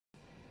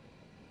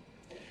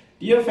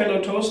Dear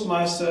fellow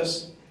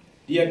Toastmasters,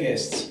 dear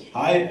guests,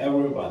 hi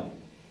everyone.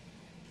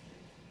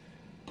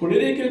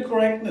 Political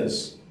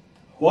correctness.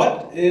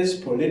 What is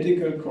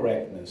political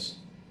correctness?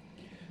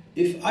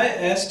 If I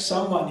ask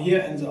someone here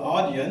in the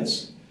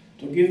audience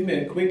to give me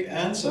a quick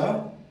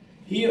answer,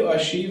 he or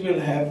she will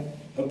have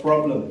a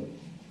problem,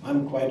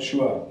 I'm quite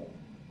sure.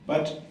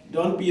 But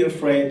don't be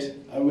afraid,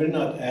 I will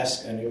not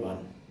ask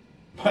anyone.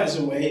 By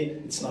the way,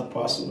 it's not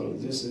possible.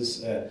 This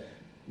is a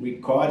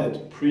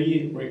recorded,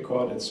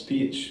 pre-recorded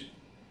speech.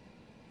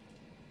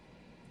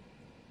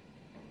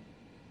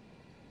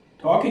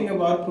 Talking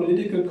about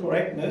political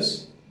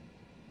correctness,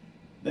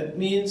 that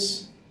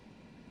means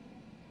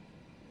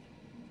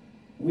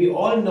we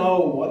all know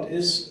what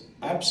is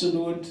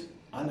absolute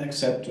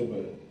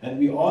unacceptable, and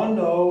we all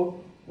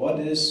know what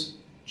is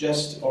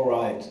just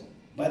alright.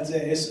 But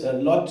there is a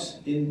lot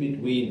in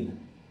between.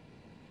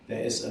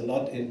 There is a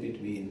lot in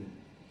between.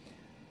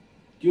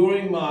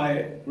 During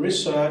my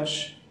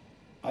research,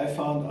 I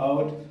found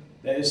out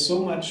there is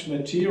so much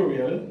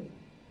material,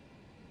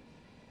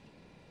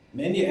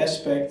 many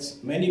aspects,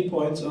 many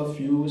points of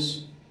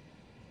views,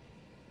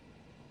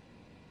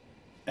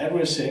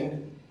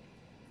 everything.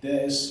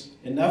 There is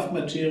enough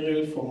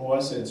material for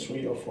more than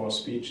 3 or 4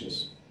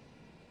 speeches.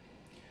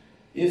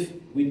 If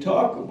we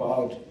talk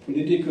about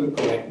political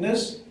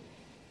correctness,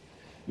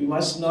 we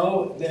must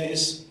know there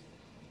is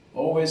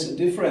always a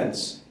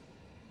difference.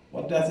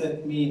 What does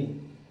that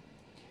mean?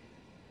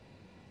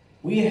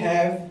 We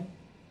have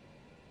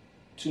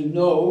to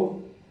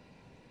know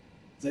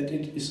that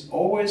it is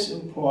always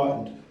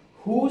important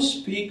who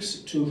speaks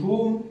to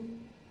whom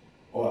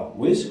or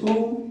with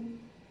whom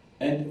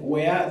and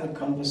where the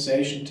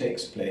conversation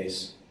takes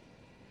place.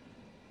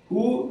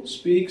 Who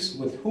speaks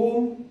with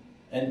whom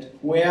and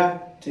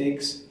where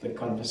takes the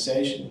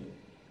conversation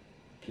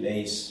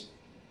place.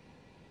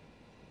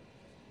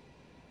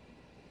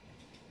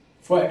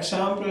 For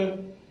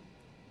example,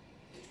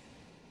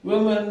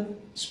 women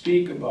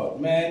speak about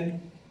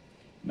men,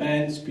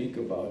 men speak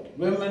about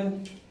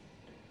women,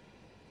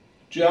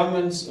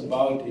 Germans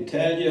about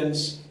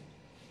Italians,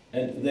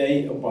 and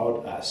they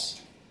about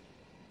us.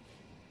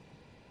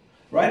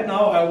 Right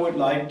now I would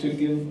like to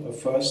give a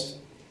first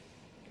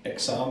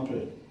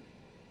example.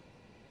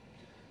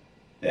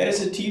 There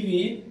is a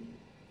TV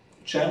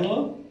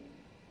channel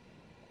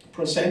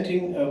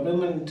presenting a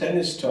women's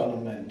tennis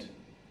tournament.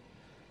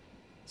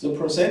 The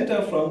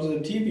presenter from the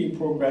TV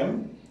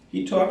program,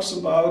 he talks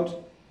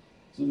about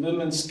the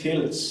women's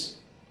skills,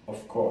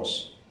 of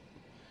course.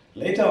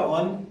 Later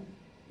on,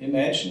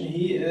 imagine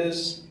he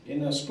is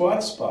in a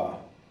sports bar,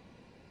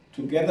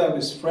 together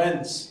with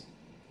friends,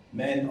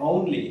 men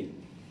only,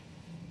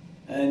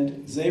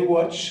 and they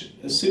watch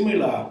a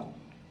similar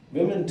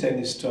women's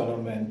tennis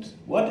tournament.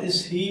 What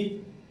is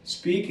he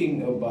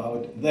speaking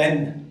about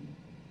then?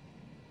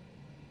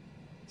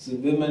 The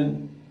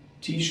women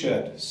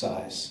t-shirt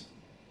size.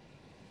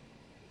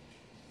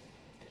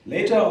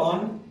 Later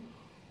on,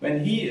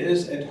 when he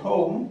is at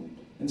home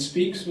and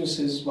speaks with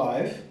his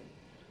wife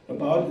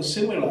about a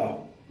similar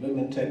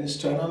women's tennis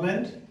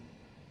tournament,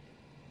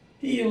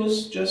 he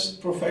uses just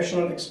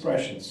professional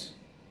expressions.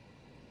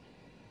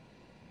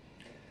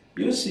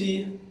 You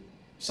see,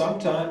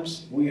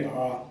 sometimes we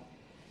are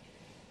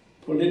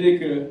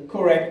politically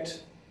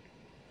correct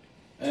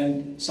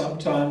and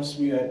sometimes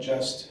we are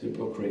just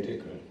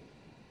hypocritical.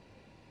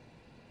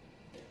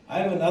 I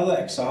have another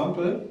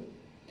example.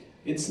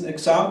 It's an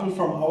example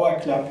from our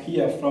club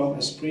here, from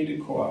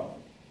Esprit.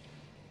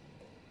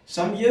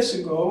 Some years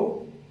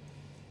ago,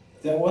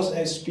 there was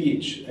a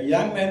speech. A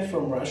young man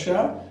from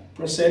Russia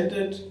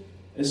presented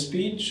a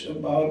speech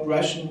about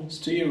Russian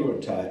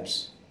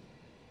stereotypes.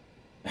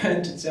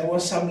 And there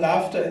was some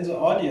laughter in the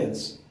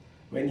audience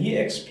when he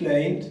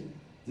explained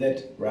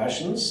that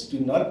Russians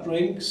do not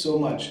drink so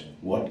much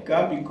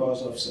vodka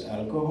because of the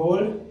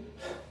alcohol,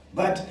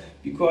 but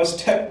because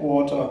tap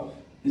water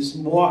is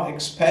more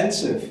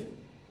expensive.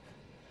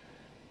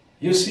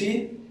 You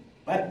see,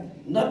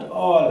 but not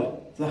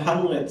all the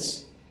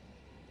hundreds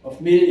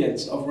of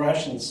millions of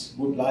Russians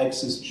would like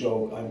this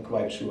joke, I'm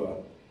quite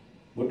sure,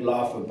 would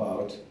laugh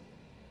about.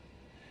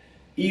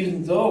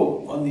 Even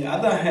though, on the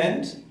other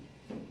hand,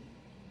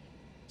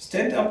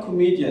 stand-up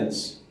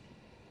comedians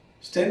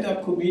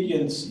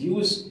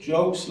use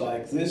jokes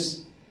like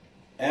this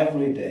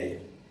every day.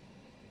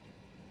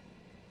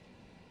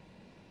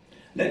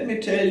 Let me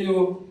tell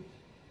you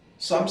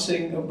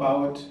something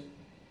about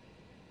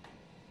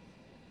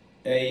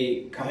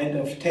a kind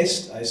of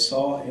test I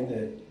saw in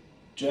a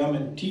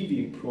German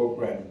TV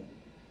program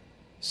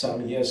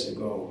some years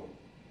ago.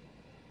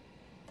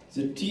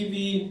 The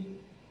TV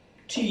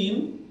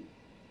team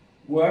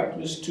worked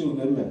with 2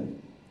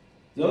 women.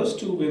 Those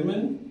 2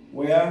 women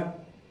were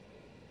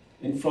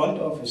in front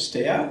of a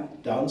stair,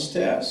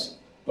 downstairs,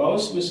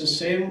 both with the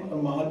same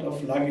amount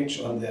of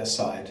luggage on their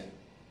side.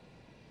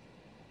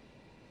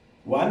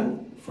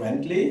 One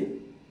friendly,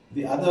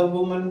 the other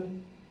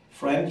woman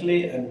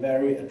friendly and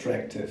very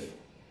attractive.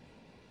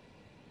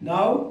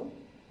 Now,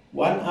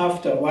 one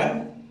after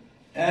one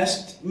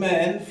asked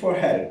men for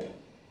help.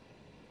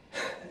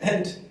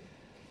 And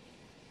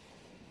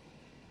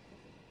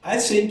I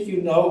think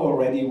you know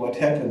already what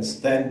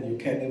happens then, you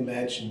can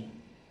imagine.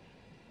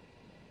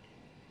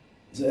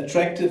 The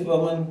attractive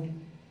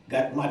woman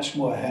got much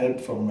more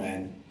help from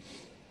men,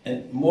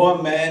 and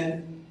more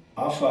men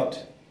offered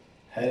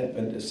help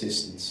and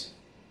assistance.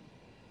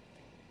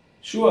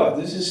 Sure,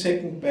 this is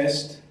second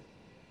best.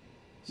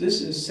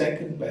 This is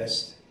second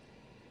best.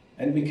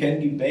 And we can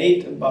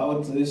debate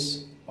about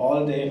this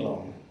all day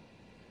long.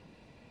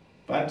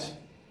 But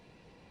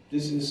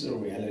this is a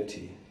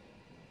reality.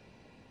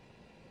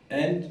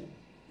 And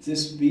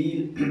this will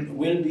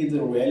be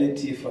the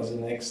reality for the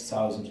next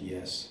 1,000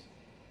 years.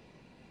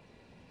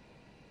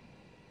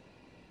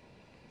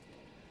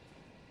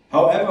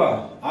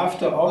 However,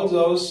 after all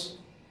those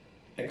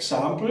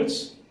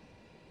examples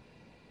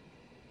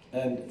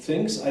and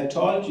things I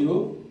told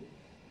you,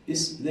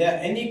 is there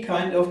any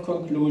kind of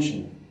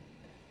conclusion?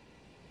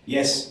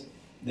 Yes,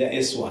 there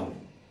is one.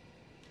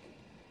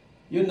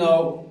 You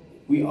know,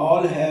 we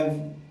all have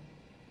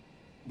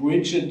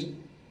rigid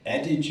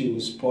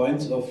attitudes,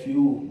 points of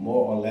view,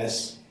 more or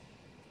less.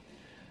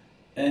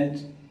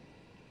 And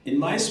in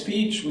my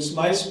speech,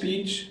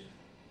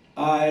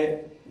 I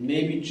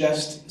maybe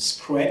just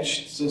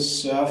scratched the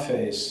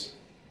surface,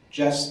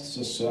 just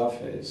the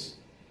surface.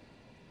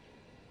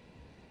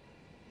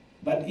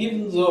 But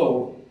even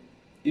though,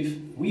 if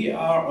we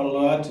are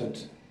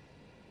alerted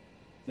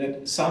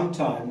that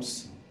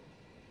sometimes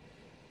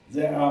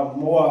there are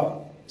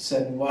more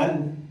than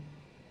one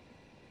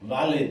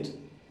valid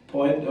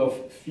point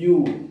of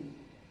view,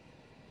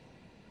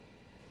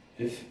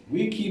 if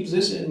we keep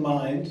this in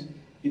mind,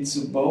 it's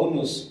a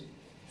bonus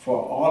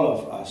for all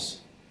of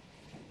us.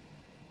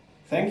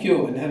 Thank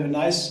you and have a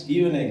nice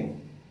evening.